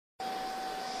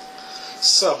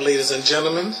Sup, ladies and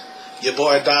gentlemen, your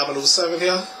boy Dominoes 7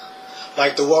 here.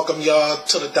 Like to welcome y'all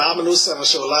to the Dominoes 7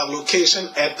 show live location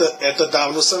at the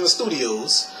Dominoes 7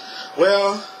 studios.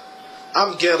 Well,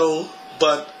 I'm ghetto,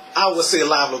 but I would say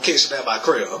live location at my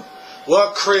crib.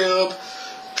 Well, crib,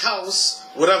 house,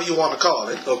 whatever you want to call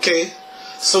it, okay?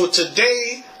 So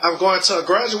today, I'm going to a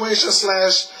graduation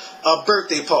 / a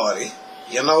birthday party,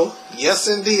 you know? Yes,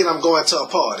 indeed, I'm going to a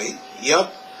party.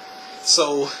 Yep.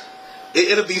 So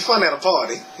it'll be fun at a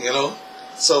party, you know.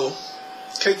 So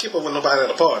can't keep up with nobody at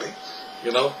a party,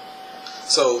 you know.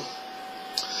 So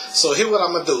here what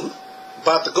I'm gonna do.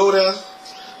 About to go there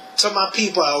to my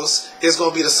people house. It's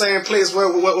gonna be the same place where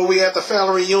we had the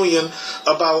family reunion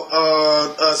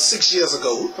about 6 years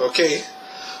ago. Okay,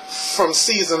 from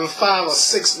season 5 or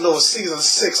 6, no, season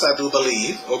 6 I do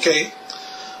believe. Okay.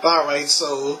 All right,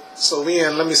 so we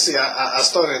in, let me see, I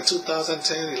started in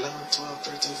 2010, 11, 12,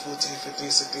 13, 14, 15,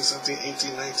 16, 17,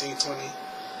 18, 19, 20.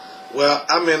 Well,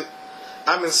 I'm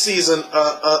in season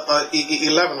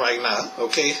 11 right now,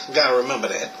 okay? Gotta remember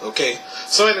that, okay?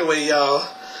 So anyway, y'all,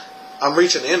 I'm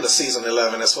reaching the end of season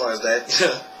 11 as far as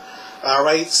that. All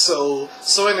right, so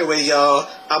anyway, y'all,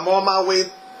 I'm on my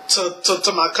way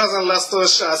to my cousin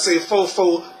Lester's, shall I say,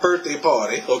 fofo birthday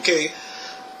party, okay?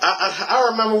 I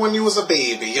remember when you was a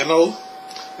baby, you know.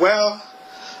 Well,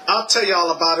 I'll tell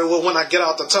y'all about it when I get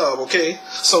out the tub, okay?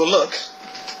 So look,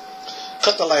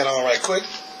 cut the light on right quick.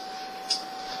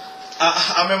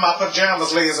 I'm in my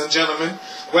pajamas, ladies and gentlemen.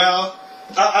 Well,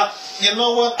 you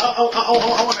know what? I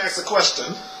want to ask a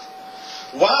question.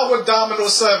 Why would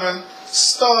Dominoes 7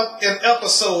 start an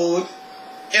episode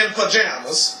in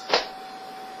pajamas?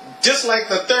 Just like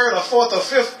the 3rd or 4th or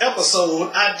 5th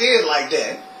episode, I did like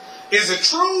that. Is it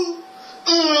true?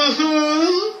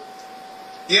 Mm-hmm.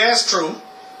 Yeah, it's true.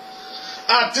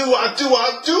 I do.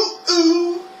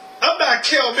 I'm not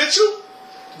Kel Mitchell,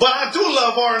 but I do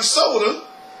love orange soda.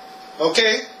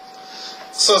 Okay?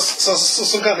 So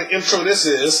some kind of intro this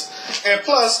is. And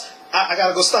plus, I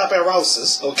gotta go stop at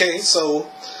Rouse's. Okay? So,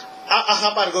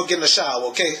 I'm about to go get in the shower.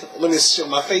 Okay? Let me show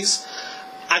my face.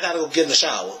 I gotta go get in the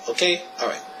shower. Okay?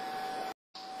 Alright.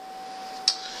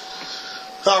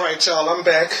 Alright, y'all, I'm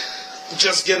back.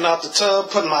 Just getting out the tub,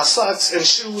 putting my socks and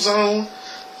shoes on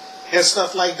and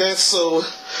stuff like that. So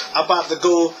I'm about to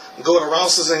go to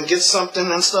Rouse's and get something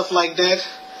and stuff like that.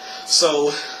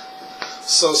 So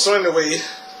anyway,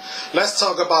 let's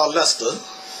talk about Lester.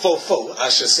 Fofo, I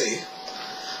should say.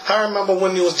 I remember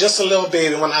when he was just a little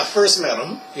baby, when I first met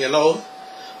him, you know,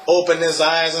 opened his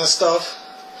eyes and stuff.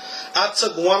 I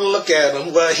took one look at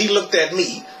him. Well, he looked at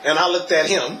me and I looked at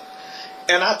him,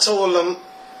 and I told him,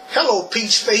 "Hello,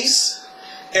 peach face."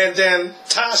 And then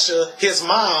Tasha, his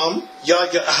mom,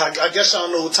 I guess y'all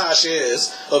know who Tasha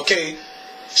is, okay?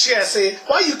 She had said,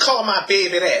 "Why you call my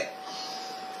baby that?"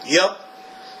 Yep.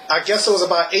 I guess it was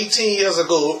about 18 years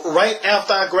ago, right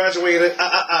after I graduated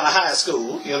out of high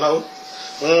school, you know?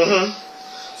 Mm-hmm.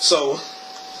 So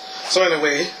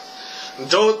anyway,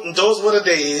 those were the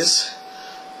days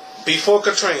before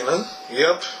Katrina.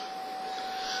 Yep.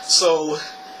 So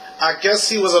I guess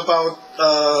he was about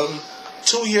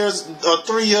 2 years or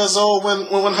 3 years old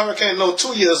when Hurricane, no,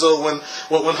 2 years old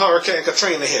when Hurricane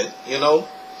Katrina hit, you know.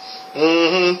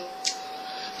 Mm-hmm.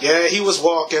 Yeah, he was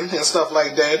walking and stuff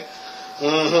like that.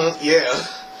 Mm-hmm. Yeah.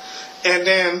 And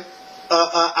then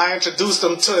I introduced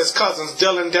him to his cousins,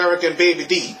 Dylan, Derek, and Baby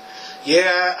D.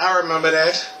 Yeah, I remember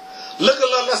that. Look at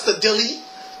little Lester Dilly.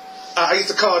 I used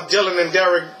to call Dylan and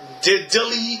Derek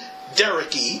Dilly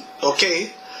Derricky.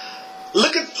 Okay.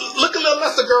 Look at little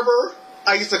Lester Gerber.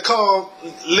 I used to call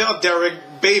Lil Derek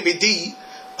Baby D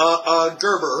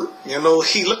Gerber. You know,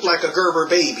 he looked like a Gerber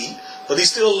baby, but he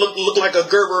still looked like a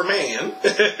Gerber man.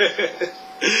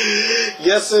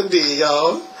 Yes, indeed,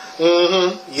 y'all.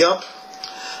 Mm-hmm. Yep.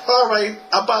 All right,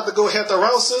 I'm about to go head to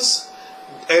Rouse's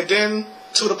and then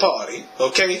to the party.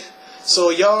 Okay, so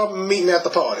y'all meet me at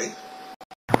the party.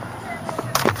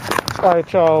 All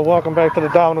right, y'all. Welcome back to the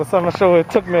Dominoes 7 show. It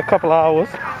took me a couple hours.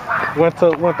 Went to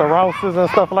Rouse's and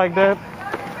stuff like that,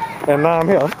 and now I'm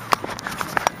here.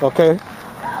 Okay.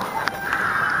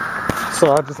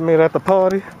 So I just made it at the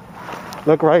party.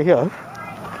 Look right here.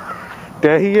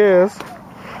 There he is.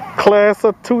 Class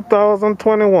of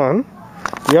 2021.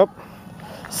 Yep.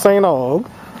 St. Aug.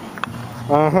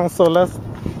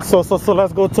 So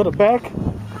let's go to the back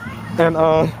and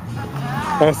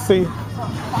see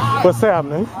what's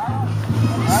happening.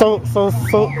 So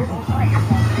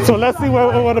let's see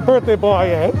where the birthday boy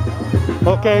at.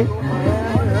 Okay.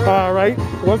 All right.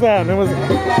 What's happening?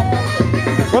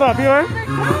 What up, you?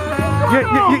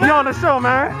 You on the show,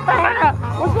 man?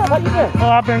 What's up? How you been? Oh,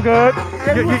 I've been good.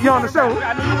 You on the show?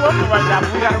 I know you working right now,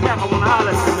 but we got a rap. I want to holler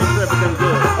at you, make sure everything's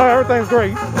good. Oh, everything's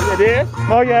great. It is?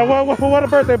 Oh yeah. What a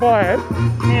birthday boy had?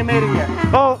 He ain't made it yet.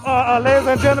 Oh, ladies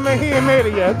and gentlemen, he ain't made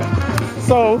it yet.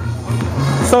 So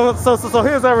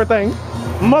here's everything.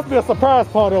 Must be a surprise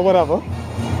party or whatever.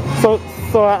 So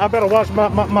I better watch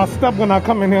my step when I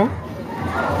come in here.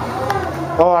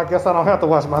 Oh, I guess I don't have to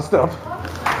watch my step.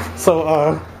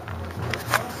 So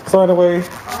anyway,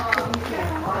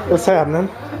 it's happening.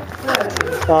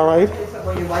 All right.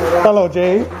 Hello,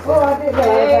 Jay.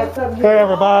 Hey,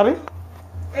 everybody.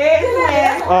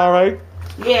 All right.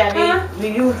 Yeah,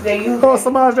 they use. Oh,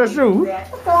 somebody's that shoe.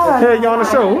 Hey, you on the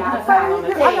show? I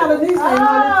got a niece named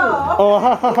Molly Oh,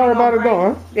 how everybody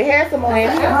doing? They had some on here.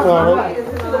 All right.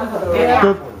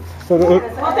 Good. So,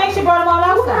 I think she brought them all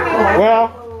outside. well,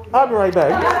 I'll be right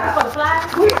back.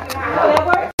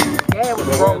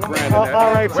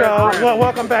 All right, y'all. Well,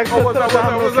 welcome back to the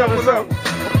Dominoes Show.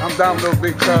 I'm Dominoes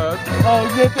Big Cuz. Oh,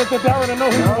 yeah, they already know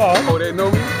who you are. Oh, they know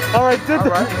me? All right,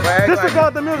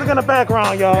 disregard the music in the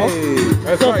background, y'all. Hey,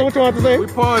 that's So right. what you want to say? We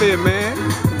partying, man.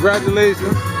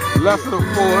 Congratulations. Lester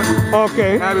Ford.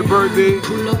 Okay. Happy birthday.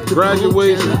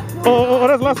 Graduation. Oh,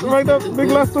 that's Lester right there, Big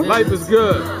Lester. Life is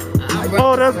good.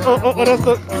 Oh, that's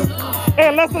the.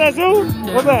 Hey, Lester, that's you?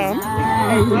 What's that?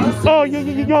 Oh,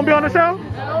 you gonna be on the show?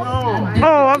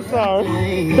 Oh, I'm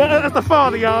sorry. That's the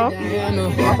father, y'all.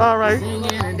 All right.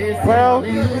 Well,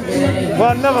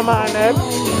 never mind that.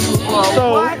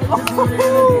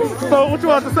 So what you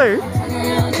want to say?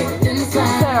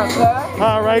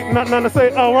 All right, nothing to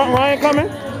say. Oh, Ryan coming?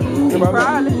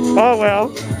 Oh well.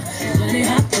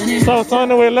 So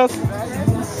anyway,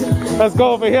 let's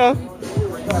go over here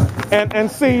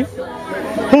and see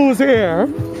who's here.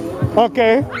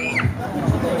 Okay.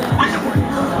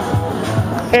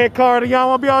 Hey Carter, y'all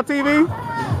wanna be on TV?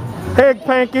 Hey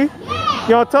Panky,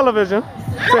 you on television?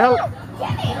 Say hello.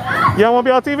 Y'all wanna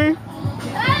be on TV?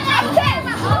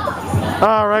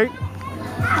 All right.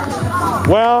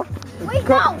 Well,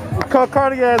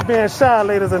 Cartier is being shy,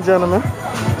 ladies and gentlemen.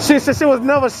 She was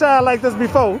never shy like this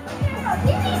before.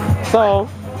 So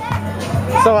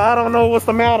I don't know what's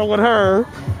the matter with her.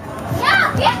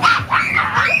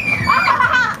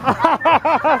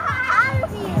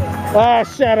 Ah,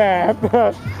 shut up.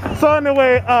 So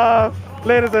anyway,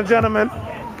 ladies and gentlemen,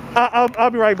 I'll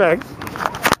be right back.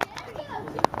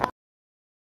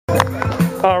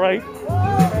 All right.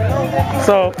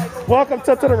 So welcome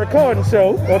to the recording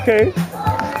show. Okay.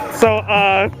 So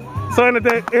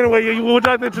anyway, you would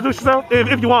like to introduce yourself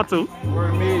if you want to.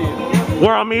 World Media.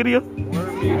 World Media.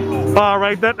 World Media. All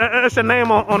right. That's your name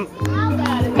on.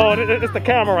 Oh, it's the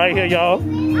camera right here, y'all.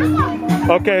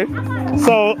 Okay.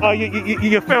 So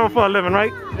you're filming for a living,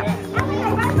 right?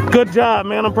 Good job,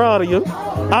 man. I'm proud of you.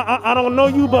 I don't know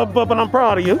you, but I'm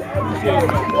proud of you.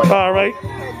 All right.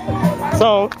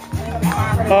 So,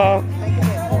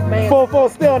 4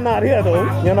 still not here though,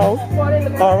 you know.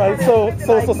 All right. So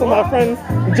my friend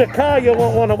Jakaya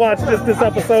won't want to watch this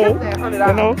episode,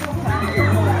 you know.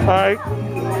 All right.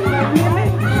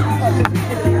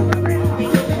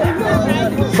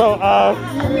 So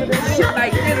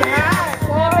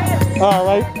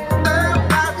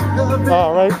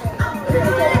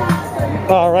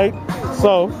all right.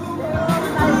 So,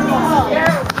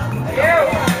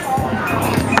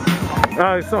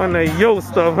 so in the yo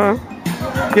stuff, huh?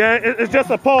 Yeah, it's just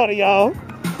a party, y'all.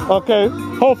 Okay.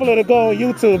 Hopefully it'll go on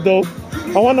YouTube though.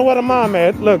 I wonder where the mom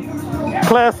at. Look,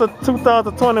 class of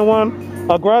 2021,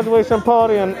 a graduation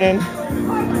party, and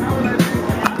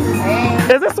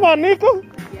is this Swanika?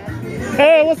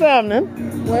 Hey, what's happening?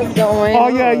 What's going on? Oh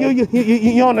yeah,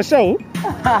 you on the show?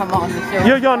 I'm on the show.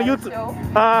 You're on the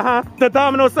YouTube. The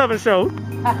Dominoes 7 show.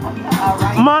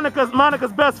 Right.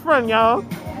 Monica's best friend, y'all.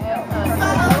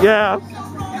 Yeah.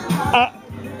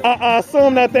 I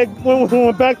assume that they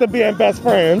went back to being best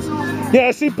friends.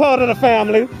 Yeah, she part of the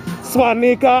family.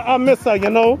 Swanika, I miss her, you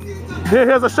know.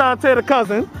 Here's a Shantae, the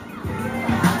cousin.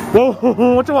 Well,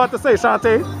 what you want to say,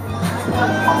 Shantae?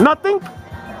 Nothing?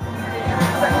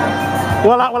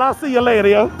 Well, I'll see you later,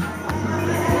 yo.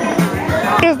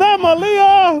 Is that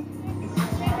Malia?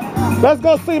 Let's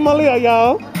go see Malia,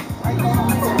 y'all.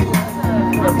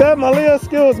 That Malia,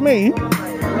 excuse me.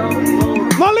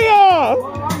 Malia!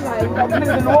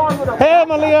 Hey,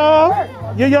 Malia.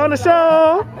 You on the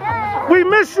show? We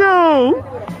miss you. I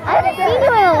haven't seen you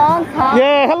in a long time.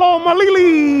 Yeah, hello,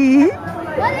 Malili.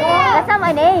 That's not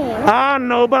my name. I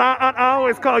know, but I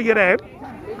always call you that.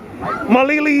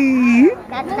 Malili.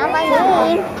 That's not my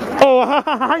name. Oh,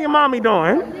 how your mommy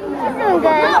doing? She's doing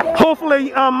good.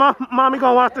 Hopefully, mommy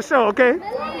gonna watch the show, okay?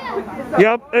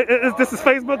 Yep, this is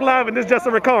Facebook Live and this is just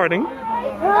a recording.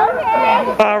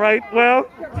 All right, well,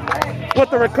 with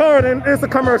the recording, it's a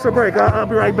commercial break. I'll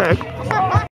be right back.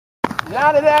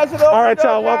 All right,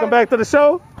 y'all, welcome back to the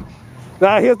show.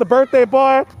 Now here's the birthday boy.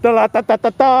 I'll be right there.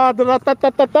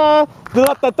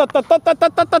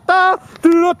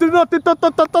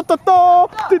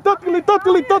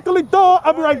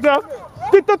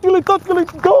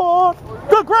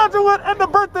 The graduate and the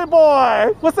birthday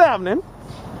boy. What's happening?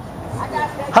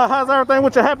 How's everything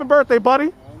with your happy birthday,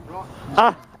 buddy?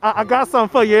 I got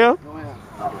something for you.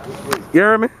 You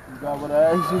hear me?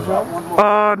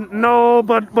 No,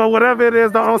 but whatever it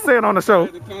is, don't say it on the show.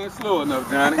 Slow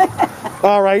enough, Johnny.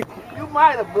 All right. You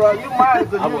might have, bro. You might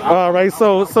have. All right.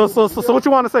 So what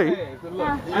you want to say?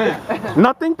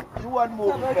 Nothing.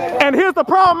 And here's the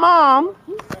proud mom.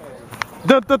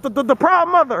 The proud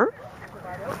mother.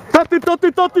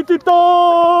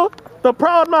 The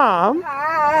proud mom.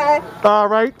 Hi. All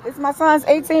right. It's my son's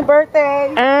 18th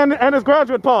birthday. And his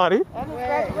graduate party. And his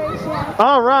graduation.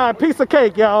 All right. Piece of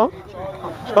cake, y'all.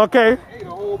 Okay.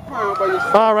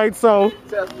 All right. So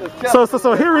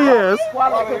here he is.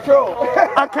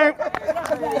 I can't.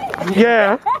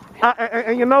 Yeah.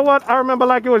 And you know what? I remember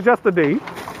like it was yesterday.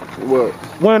 What?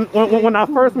 When I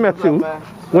first met you.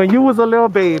 When you was a little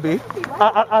baby,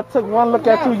 I took one look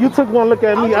at you, you took one look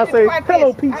at me, I say,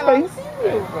 hello, Peach Face.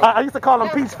 I used to call him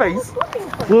Peach Face. What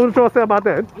did you want to say about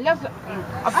that?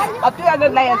 I do the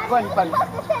last one, the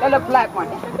little black one.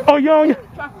 Oh, you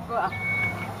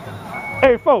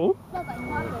Hey, fool.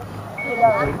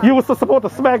 You was supposed to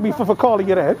smack me for calling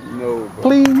you that. No.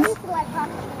 Please?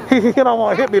 He don't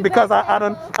want to hit me because I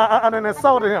done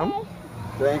insulted him.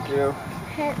 Thank you.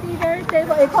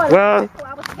 Well,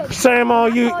 shame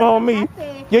on you, on me.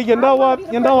 You know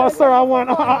what, sir? I want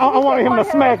him to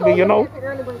smack me. You know.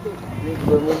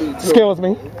 Excuse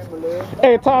me.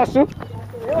 Hey, Tasha.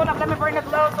 Let me bring the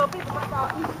glove so people can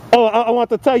talk. Oh, I want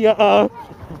to tell you. I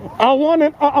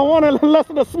wanted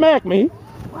Lester to smack me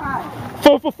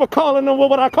for calling him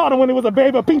what I called him when he was a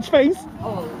baby, a peach face.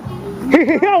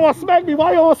 He don't want to smack me.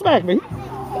 Why you want to smack me?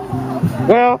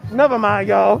 Well, never mind,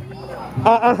 y'all.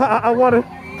 I want to.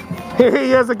 Here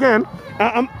he is again.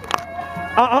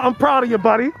 I'm proud of you,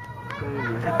 buddy.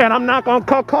 And I'm not gonna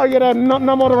call you that no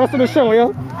more the rest of the show,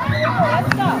 yeah.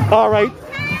 All right.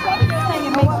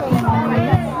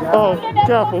 Oh,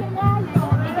 careful.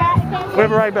 We'll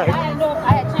be right back.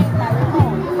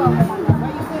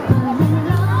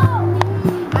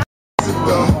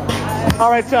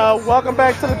 All right, y'all. Welcome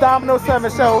back to the Dominoes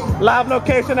 7 show. Live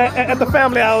location at the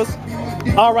family house.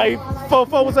 All right.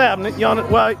 What's happening?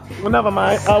 Well, never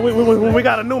mind. We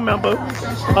got a new member.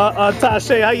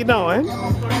 Tasha, how you doing?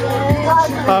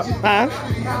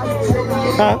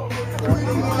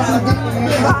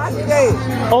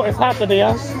 Oh, it's hot today,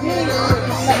 huh?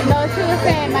 No, she was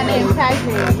saying my name's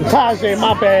Tajay. Tajay,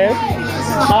 my bad.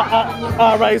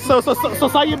 All right. So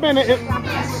how you been?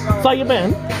 How you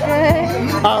been?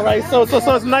 Good. All right. So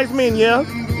it's nice meeting you.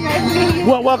 Nice meeting you.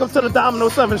 Well, welcome to the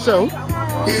Dominoes 7 show.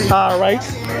 All right.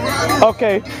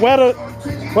 Okay. What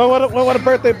a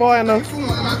birthday boy and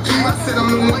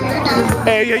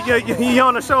Hey, you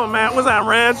on the show, man. What's that,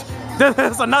 Reg? This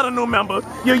is another new member.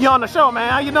 You on the show,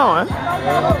 man. How you doing?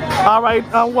 All right.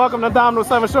 Welcome to the Dominoes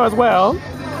 7 show as well.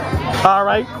 All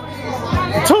right.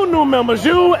 Two new members,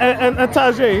 you and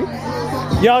Tajay.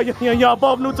 Y'all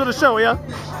both new to the show, yeah?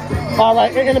 All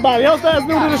right. Anybody else that's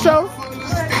new to the show?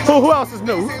 Who else is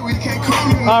new?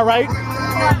 All right.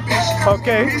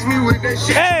 Okay.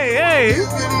 Hey.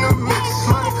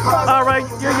 All right.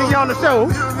 You're on the show.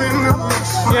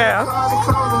 Yeah.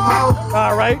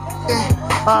 All right.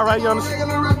 You're on the show.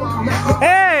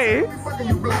 Hey.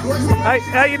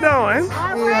 How you doing?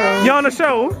 You're on the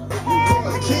show.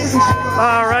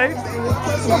 All right.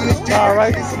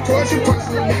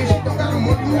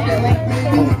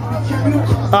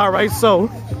 All right, so.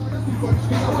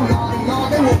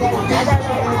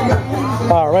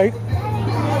 All right.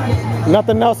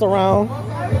 Nothing else around.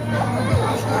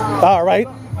 All right.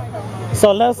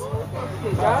 So let's.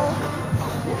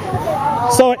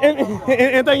 So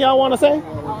anything y'all want to say?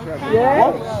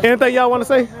 Yeah. Anything y'all want to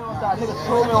say? Niggas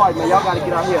told me like, man, y'all gotta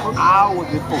get out here hours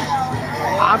before.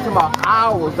 I'm talking about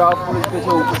hours, dog, for this bitch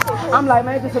over. I'm like,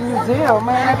 man, it's a museum,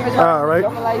 man. That bitch All right.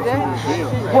 jumping like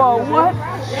that. Well, what?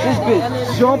 This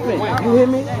bitch jumping. You hear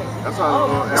me?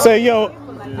 Say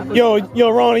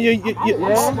yo, Ronnie, you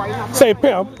say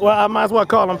pimp. Well, I might as well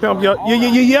call him pimp. You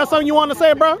have something you want to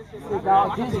say, bro?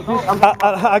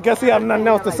 I guess he have nothing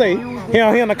else to say.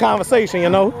 Here in the conversation, you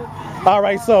know. All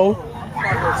right, so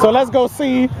let's go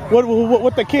see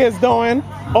what the kids doing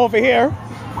over here.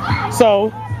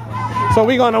 So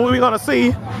we're gonna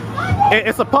see.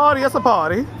 It's a party.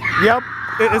 Yep.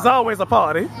 it's always a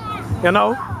party, you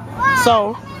know.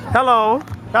 So hello.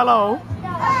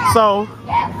 So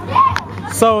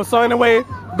anyway,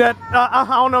 that I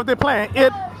don't know if they're playing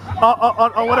it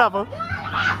or whatever.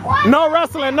 No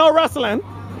wrestling. No,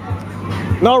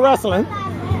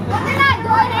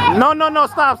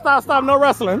 stop. No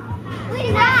wrestling.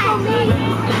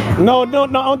 No,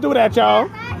 don't do that, y'all.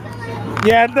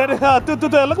 Yeah,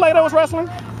 look like that was wrestling.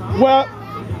 Well,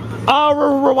 I'll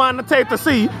rewind the tape to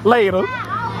see later.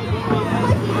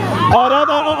 Oh,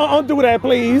 don't do that,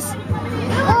 please.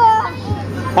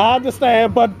 I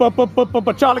understand,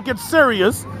 but y'all get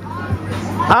serious.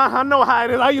 I know how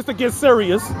it is. I used to get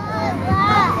serious.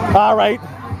 All right.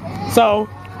 So,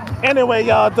 anyway,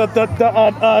 y'all,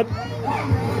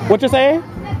 what you saying?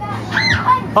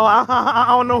 Oh, I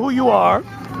don't know who you are.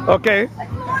 Okay.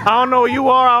 I don't know who you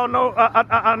are. I don't know.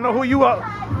 I know who you are.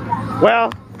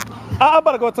 Well, I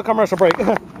better go to commercial break.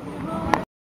 All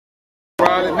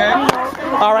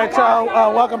right,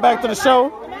 y'all. Welcome back to the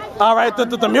show. All right,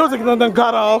 the music done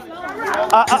cut off.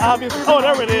 Obviously, oh,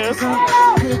 there it is.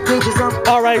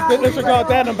 All right, disregard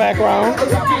that in the background.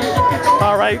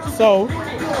 All right, so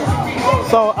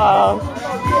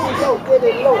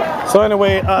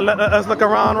anyway, let's look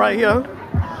around right here.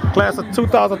 Class of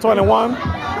 2021.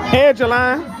 Hey,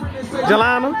 Jelana.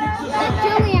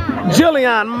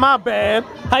 Jillian, my bad.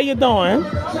 How you doing?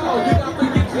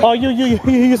 Oh,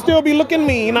 you still be looking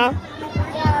mean, huh?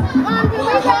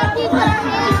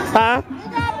 Huh?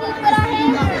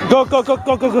 Go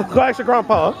ask your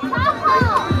grandpa.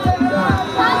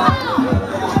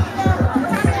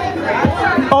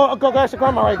 Oh, go ask your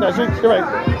grandma right there. She's right.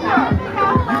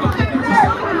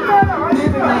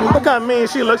 Look how mean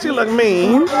she looks. She look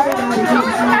mean.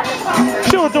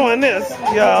 She was doing this,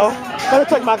 y'all. Let me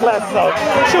take my glasses off.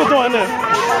 She was doing this.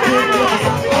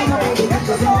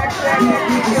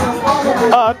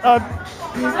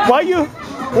 Why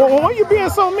you being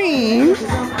so mean?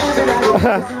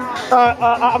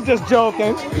 I'm just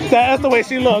joking. That's the way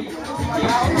she looked.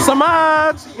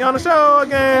 Samaj, you on the show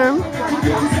again?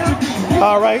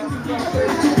 All right.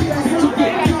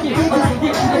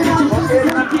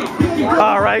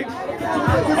 All right.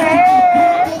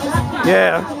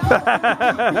 Yeah.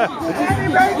 Happy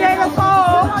birthday to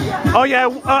Paul. Oh yeah.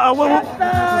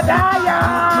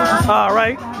 All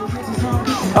right.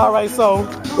 All right. So.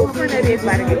 Whose friend that is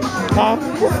by the gate? Huh?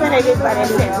 Whose friend that is by that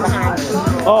fence behind you?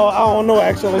 Oh, I don't know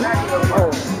actually.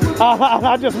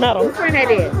 I just met him. Whose friend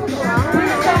that is?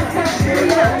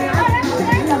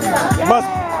 But,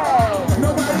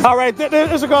 all right,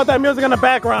 this is got that music in the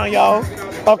background, y'all.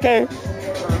 Okay.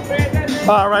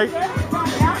 All right.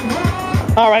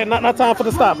 All right, not time for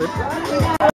the stoppage.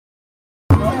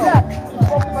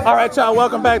 All right, y'all,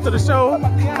 welcome back to the show.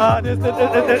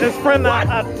 This friend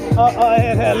I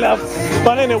had left,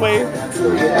 but anyway.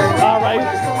 All right,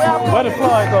 where did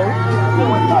Floyd go?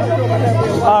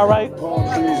 All right.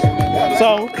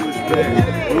 So,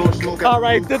 all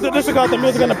right, this is got the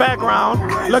music in the background.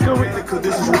 Look at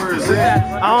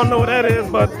I don't know what that is,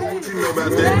 but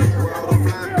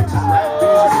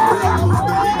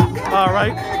all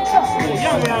right.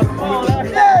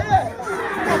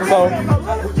 So,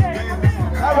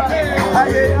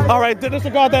 all right,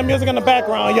 disregard that music in the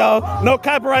background, y'all. No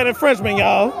copyright infringement,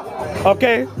 y'all.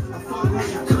 Okay.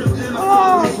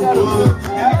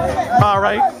 All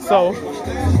right, so.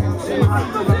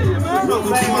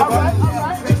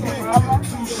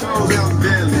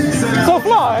 So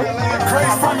Floyd,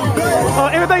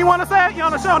 anything you want to say? You're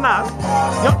on the show now.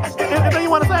 Anything you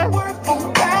want to say?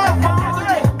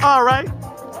 All right.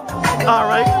 All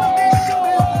right.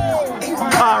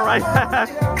 All right.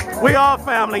 We all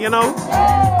family, you know.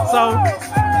 So,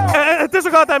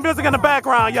 disregard that music in the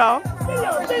background, y'all.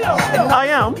 I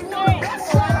am.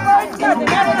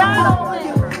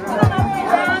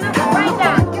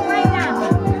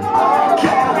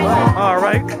 All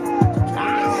right.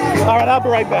 All right, I'll be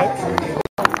right back.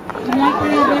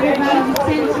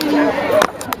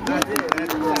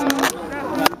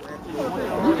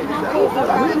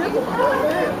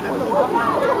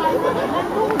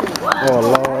 Oh,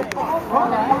 Lord.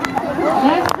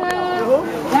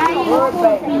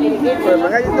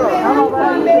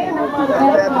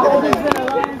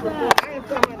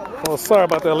 Oh, sorry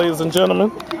about that, ladies and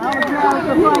gentlemen.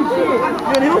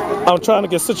 I'm trying to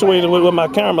get situated with my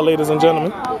camera, ladies and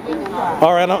gentlemen.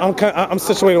 All right, I'm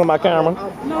situated with my camera.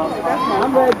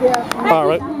 All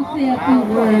right.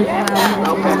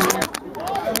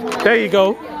 There you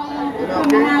go.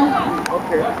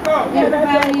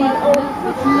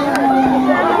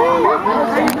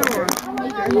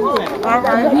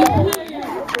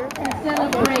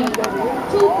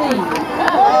 two things.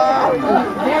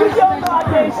 Very special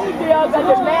person.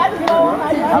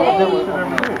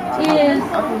 Today is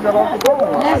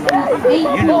Lester's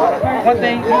 18th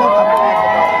birthday.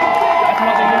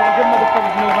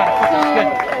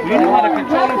 You know how to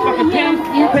control the fucking pen?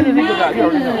 He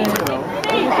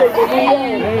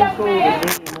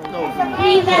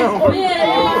has been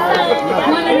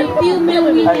one of the few men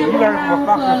we have around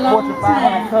for a long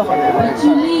time. But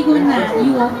you legal now,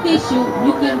 you official,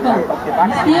 you can vote. You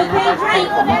still can't drink,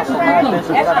 but you can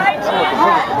vote.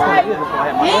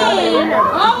 And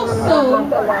also,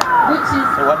 which is,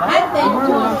 I think,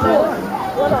 more important,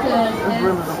 because as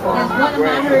one of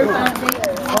my Herd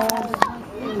Foundation,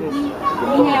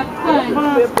 we have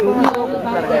fun, we all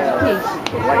about education.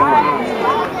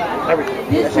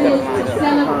 This is to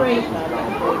celebrate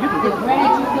the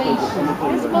graduation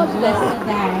of Lester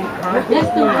Dye.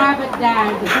 Lester Robert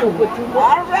Dye the fourth.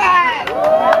 All right!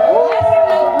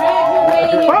 Lester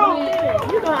graduated with...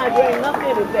 You know how to drink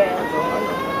nothing with that.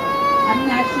 I'm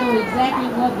not sure exactly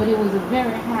what, but it was a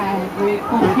very high grade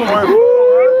point.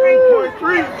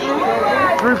 3.3.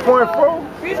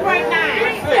 3.4. 3.9.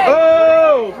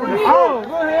 Oh, go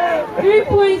ahead.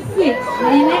 3.6.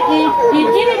 And in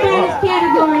anybody's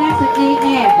category, that's an A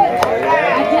average.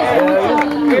 I just want y'all to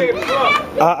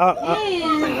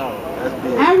know.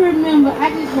 And I remember, I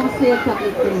just want to say a couple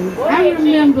of things. I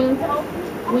remember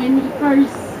when he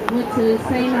first went to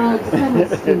St. Aug's Summer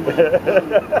School.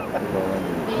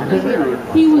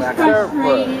 He was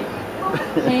frustrated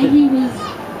and he was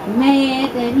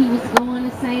mad that he was going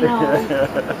to St. Aug's.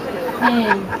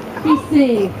 And he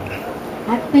said,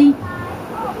 I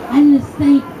just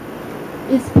think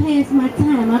it's past my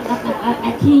time.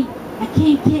 I can't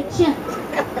catch up.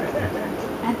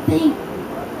 I think,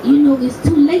 you know, it's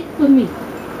too late for me.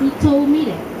 He told me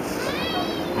that.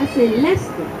 I said,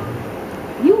 Lester,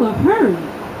 you a hurry.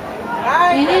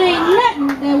 And it ain't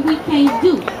nothing that we can't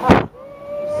do.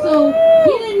 So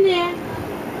get in there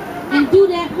and do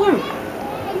that work.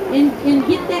 And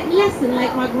get that lesson,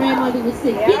 like my grandmother would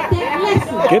say. Get that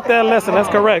lesson. Get that lesson, that's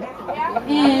correct.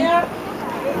 And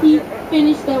he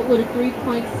finished up with a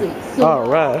 3.6. So, all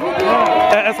right.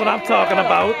 That's what I'm talking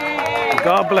about.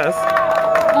 God bless.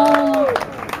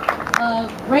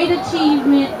 Great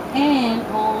achievement and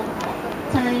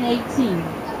turning 18.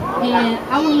 And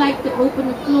I would like to open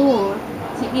the floor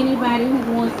to anybody who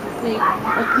wants to say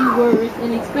a few words,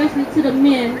 and especially to the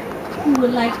men who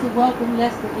would like to welcome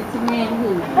Lester into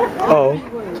manhood. Oh,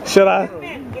 should I?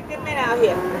 Get the men out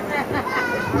here.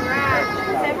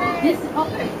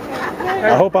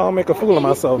 I hope I don't make a fool of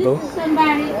myself, though. This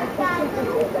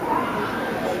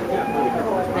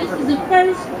is the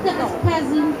first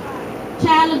cousin,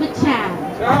 child of a child.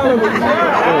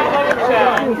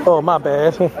 Oh, my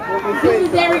bad. This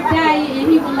is Eric Dyer,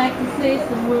 and he would like to say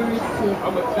some words to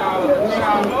Lester.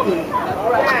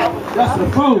 That's the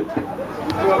food.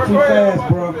 Too fast,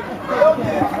 bro.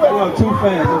 Too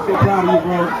fast. I'm so proud of you,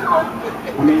 bro.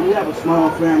 I mean, we have a small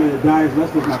family that dies.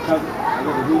 Lester's my cousin. I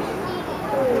never used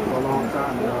for a long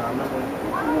time. I remember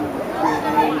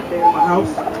in my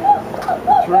house.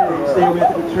 Stay over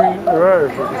at the tree.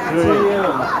 Right. So,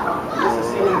 yeah. Just to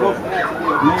see him go from that to be a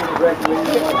man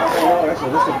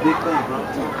graduating. That's a big thing, bro.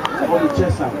 So hold your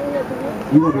chest out.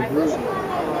 You're going to be good. I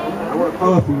work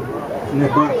hard for you in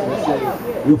that box and say,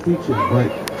 your future is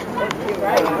bright.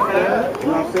 You know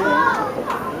what I'm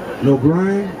saying? No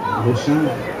grind, no shine.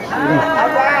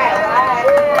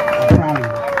 I'm proud of you.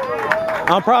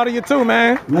 I'm proud of you too,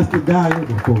 man. Lester Dye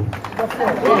before.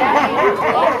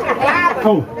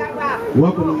 Oh,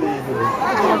 welcome to manhood.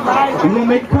 You're gonna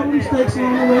make a couple mistakes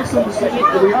along the way, some decisions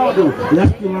that we all do.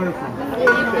 Let's learn from it. You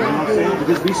know what I'm saying?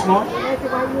 Just be smart.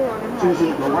 Choose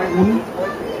the right woman. You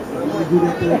want to do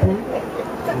that to that point,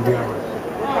 you'll be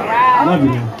alright. Love you,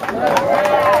 man.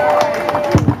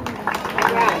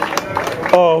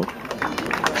 Oh,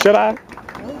 should I?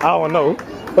 I don't know.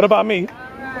 What about me?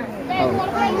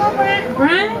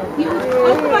 Brian,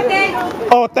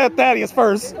 oh, Thaddeus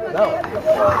first.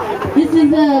 This is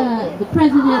the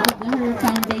president of the Herd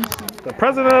Foundation. The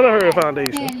president of the Herd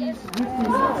Foundation.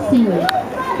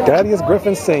 Thaddeus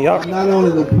Griffin Sr. I'm not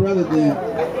only the president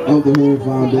of the Herd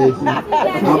Foundation,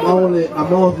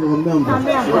 I'm also a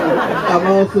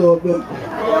member.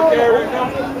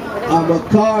 I'm a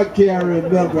card carrying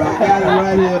member. I got it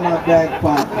right here in my back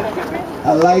pocket.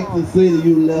 I like to say to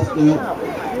you, Lester,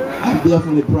 I'm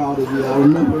definitely proud of you. I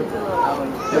remember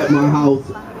at my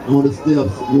house on the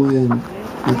steps when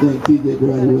I think TJ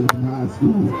graduated from high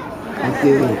school. I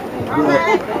said,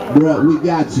 bro, we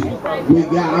got you. I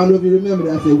don't know if you remember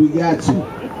that. I said, we got you.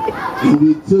 And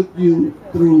we took you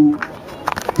through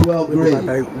 12th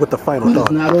grade. With the final But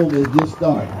thought. it's not over, it's just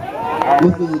starting.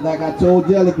 This is, like I told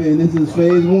Jellybean, this is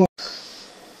phase 1.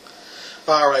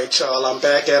 Alright, y'all, I'm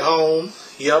back at home.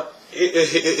 Yep,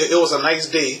 it was a nice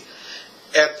day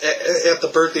at the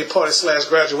birthday party /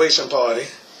 graduation party.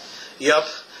 Yep,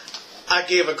 I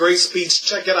gave a great speech.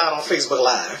 Check it out on Facebook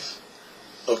Live.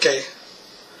 Okay?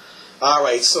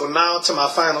 Alright, so now to my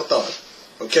final thought.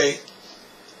 Okay?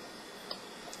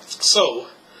 So,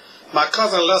 my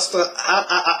cousin Lester,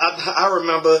 I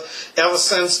remember ever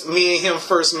since me and him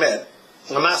first met.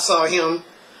 When I saw him,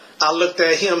 I looked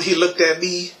at him, he looked at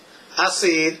me. I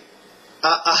said,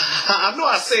 I know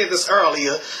I said this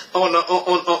earlier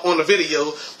on the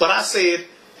video, but I said,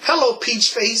 "Hello,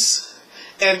 peach face."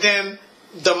 And then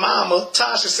the mama,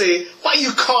 Tasha, said, "Why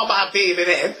you call my baby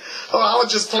that?" Oh, I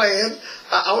was just playing.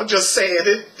 I was just saying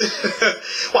it.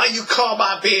 "Why you call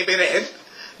my baby that?"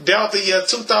 Down the year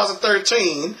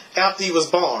 2013, after he was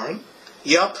born.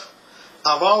 Yep.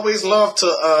 I've always loved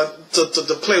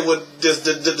to play with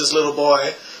this little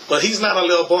boy, but he's not a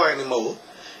little boy anymore.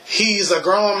 He's a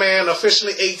grown man,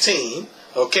 officially 18.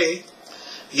 Okay.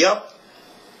 Yep.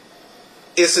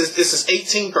 It's his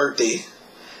 18th birthday.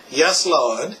 Yes,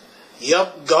 Lord.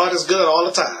 Yep. God is good all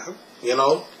the time. You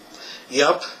know.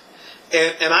 Yep.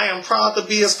 And I am proud to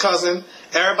be his cousin.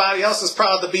 Everybody else is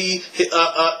proud to be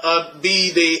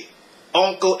the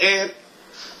uncle, aunt,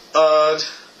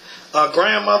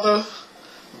 grandmother,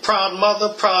 proud mother,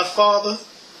 proud father.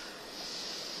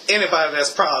 Anybody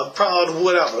that's proud,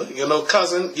 whatever, you know,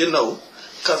 cousin, you know,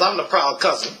 because I'm the proud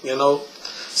cousin, you know.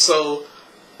 So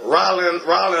Riley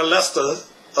and Lester,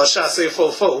 or should I say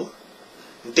Fofo,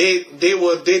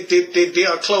 they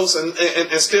are close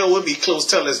and still will be close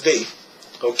till this day.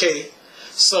 Okay.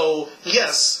 So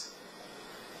yes,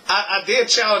 I did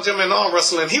challenge him in arm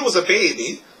wrestling. He was a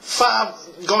baby,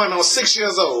 5 going on 6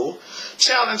 years old.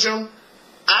 Challenge him.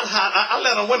 I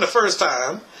let him win the first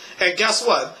time. And guess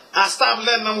what? I stopped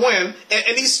letting him win,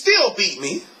 and he still beat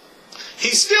me. He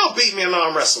still beat me in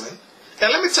arm wrestling.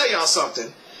 And let me tell y'all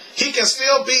something. He can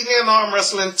still beat me in arm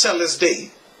wrestling till this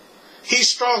day. He's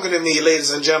stronger than me, ladies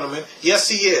and gentlemen. Yes,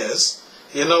 he is.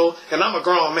 You know, and I'm a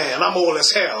grown man. I'm old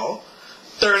as hell.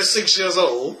 36 years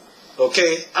old.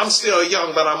 Okay? I'm still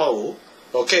young, but I'm old.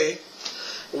 Okay?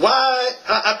 Why?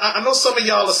 I know some of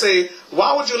y'all will say,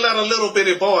 why would you let a little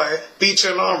bitty boy beat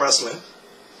you in arm wrestling?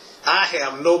 I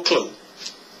have no clue.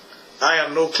 I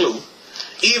have no clue.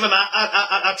 Even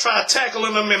I tried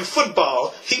tackling him in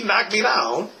football. He knocked me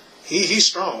down. He's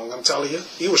strong, I'm telling you.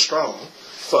 He was strong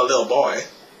for a little boy.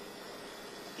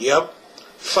 Yep.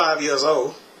 5 years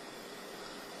old.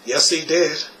 Yes, he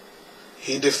did.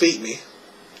 He defeated me.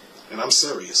 And I'm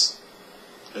serious.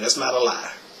 And that's not a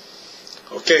lie.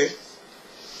 Okay?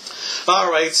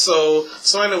 Alright, so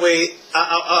anyway,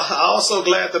 I also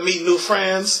glad to meet new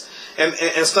friends. And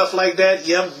stuff like that.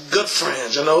 Yeah, good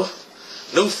friends, you know.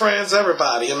 New friends,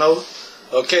 everybody, you know.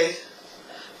 Okay.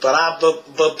 But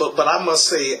I must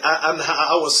say,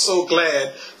 I was so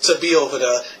glad to be over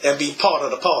there and be part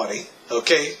of the party.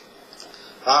 Okay.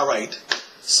 All right.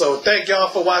 So thank y'all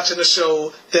for watching the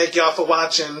show. Thank y'all for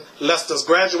watching Lester's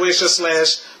graduation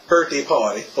 / birthday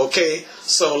party. Okay.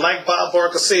 So like Bob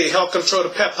Barker said, help control the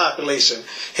pet population.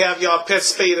 Have y'all pets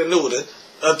spayed and neutered.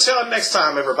 Until next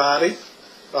time, everybody.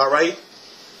 All right.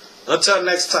 Until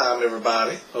next time,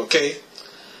 everybody. Okay.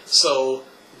 So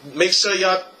make sure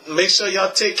y'all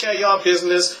take care of y'all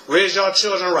business. Raise y'all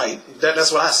children right.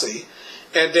 That's what I say.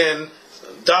 And then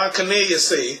Don Cornelius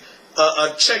say,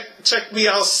 check me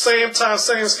out same time,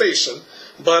 same station.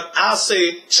 But I'll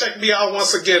say check me out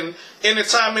once again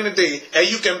anytime in the day. And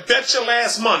you can bet your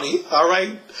last money. All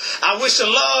right. I wish you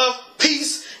love,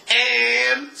 peace,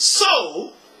 and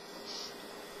soul.